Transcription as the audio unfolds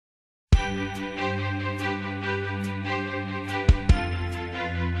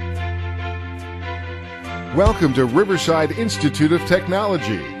Welcome to Riverside Institute of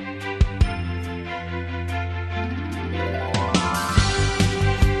Technology.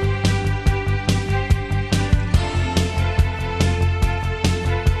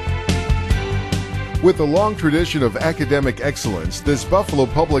 With a long tradition of academic excellence, this Buffalo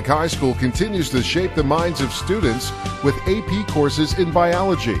Public High School continues to shape the minds of students with AP courses in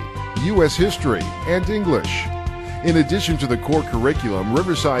biology, U.S. history, and English. In addition to the core curriculum,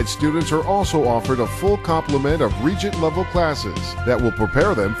 Riverside students are also offered a full complement of Regent-level classes that will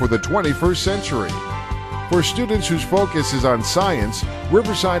prepare them for the 21st century. For students whose focus is on science,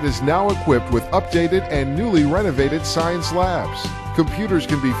 Riverside is now equipped with updated and newly renovated science labs. Computers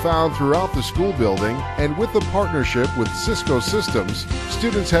can be found throughout the school building, and with the partnership with Cisco Systems,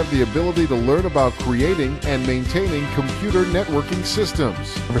 students have the ability to learn about creating and maintaining computer networking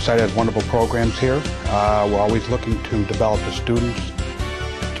systems. Riverside has wonderful programs here. We're always looking to develop the students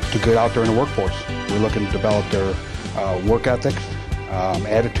to get out there in the workforce. We're looking to develop their work ethics,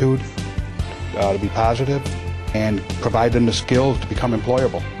 attitude, to be positive, and provide them the skills to become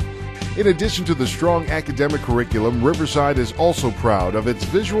employable. In addition to the strong academic curriculum, Riverside is also proud of its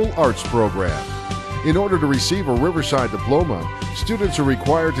visual arts program. In order to receive a Riverside diploma, students are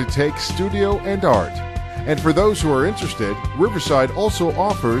required to take studio and art. And for those who are interested, Riverside also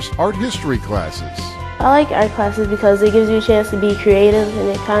offers art history classes. I like art classes because it gives you a chance to be creative, and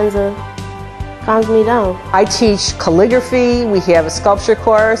it kind of calms me down. I teach calligraphy, we have a sculpture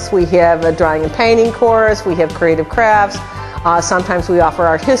course, we have a drawing and painting course, we have creative crafts. Sometimes we offer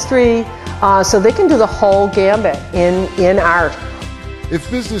art history, so they can do the whole gambit in art. If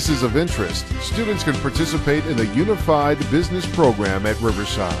business is of interest, students can participate in the Unified Business Program at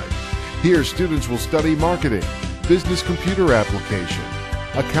Riverside. Here, students will study marketing, business computer application,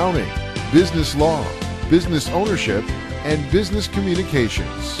 accounting, business law, business ownership, and business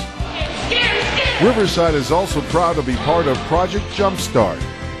communications. Riverside is also proud to be part of Project Jumpstart.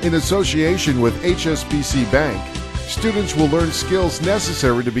 In association with HSBC Bank, students will learn skills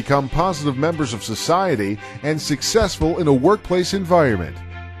necessary to become positive members of society and successful in a workplace environment.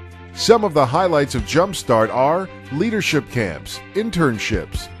 Some of the highlights of Jumpstart are leadership camps,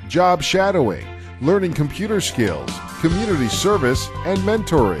 internships, job shadowing, learning computer skills, community service, and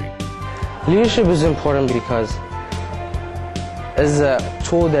mentoring. Leadership is important because it's a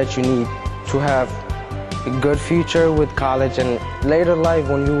tool that you need to have a good future with college and later life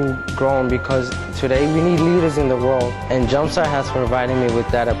when you grow, because today we need leaders in the world, and Jumpstart has provided me with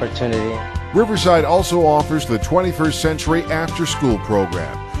that opportunity. Riverside also offers the 21st Century After School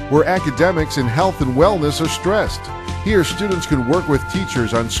program, where academics and health and wellness are stressed. Here, students can work with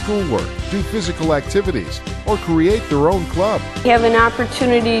teachers on schoolwork, do physical activities, or create their own club. You have an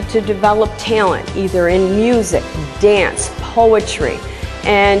opportunity to develop talent, either in music, dance, poetry,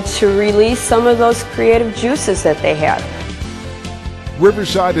 and to release some of those creative juices that they have.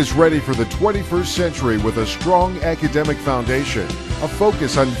 Riverside is ready for the 21st century with a strong academic foundation, a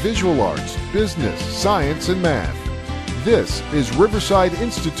focus on visual arts, business, science, and math. This is Riverside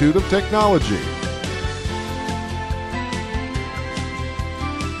Institute of Technology.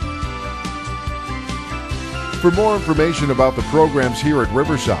 For more information about the programs here at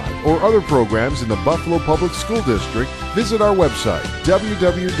Riverside or other programs in the Buffalo Public School District, visit our website,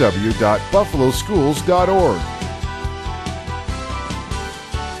 www.buffaloschools.org.